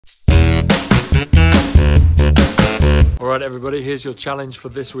Alright everybody, here's your challenge for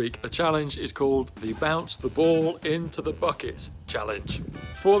this week. The challenge is called the Bounce the Ball into the Bucket Challenge.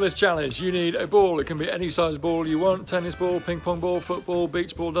 For this challenge you need a ball. It can be any size ball you want. Tennis ball, ping pong ball, football,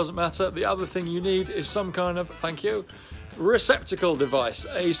 beach ball, doesn't matter. The other thing you need is some kind of, thank you, receptacle device.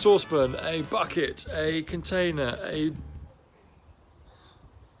 A saucepan, a bucket, a container, a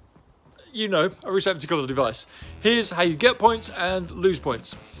receptacle device. Here's how you get points and lose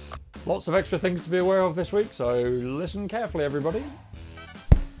points. Lots of extra things to be aware of this week, so listen carefully everybody.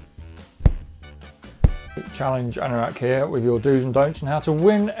 Challenge Anorak here with your do's and don'ts and how to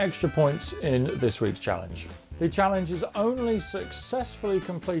win extra points in this week's challenge. The challenge is only successfully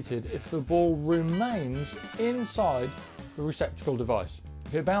completed if the ball remains inside the receptacle device.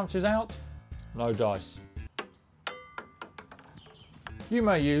 If it bounces out, no dice. You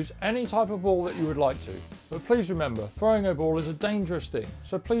may use any type of ball that you would like to, but please remember, throwing a ball is a dangerous thing,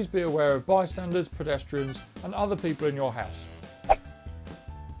 so please be aware of bystanders, pedestrians and other people in your house.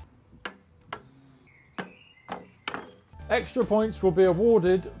 Extra points will be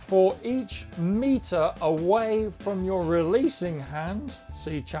awarded for each metre away from your releasing hand,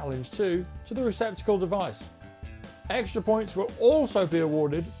 see Challenge 2, to the receptacle device. Extra points will also be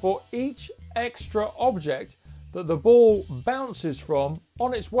awarded for each extra object that the ball bounces from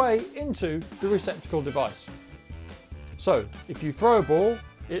on its way into the receptacle device. So, if you throw a ball,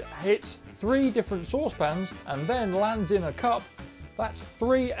 it hits 3 different saucepans and then lands in a cup, that's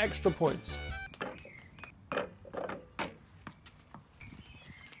 3 extra points.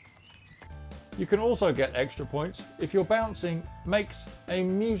 You can also get extra points if your bouncing makes a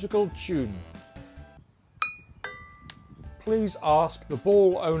musical tune. Please ask the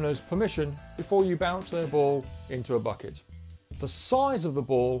ball owner's permission before you bounce their ball into a bucket. The size of the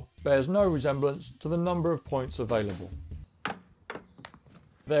ball bears no resemblance to the number of points available.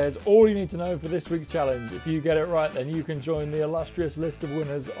 There's all you need to know for this week's challenge. If you get it right, then you can join the illustrious list of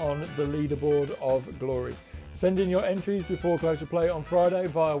winners on the leaderboard of glory. Send in your entries before close of play on Friday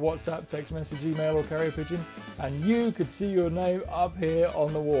via WhatsApp, text message, email or carrier pigeon, and you could see your name up here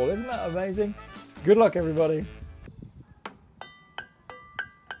on the wall. Isn't that amazing? Good luck everybody.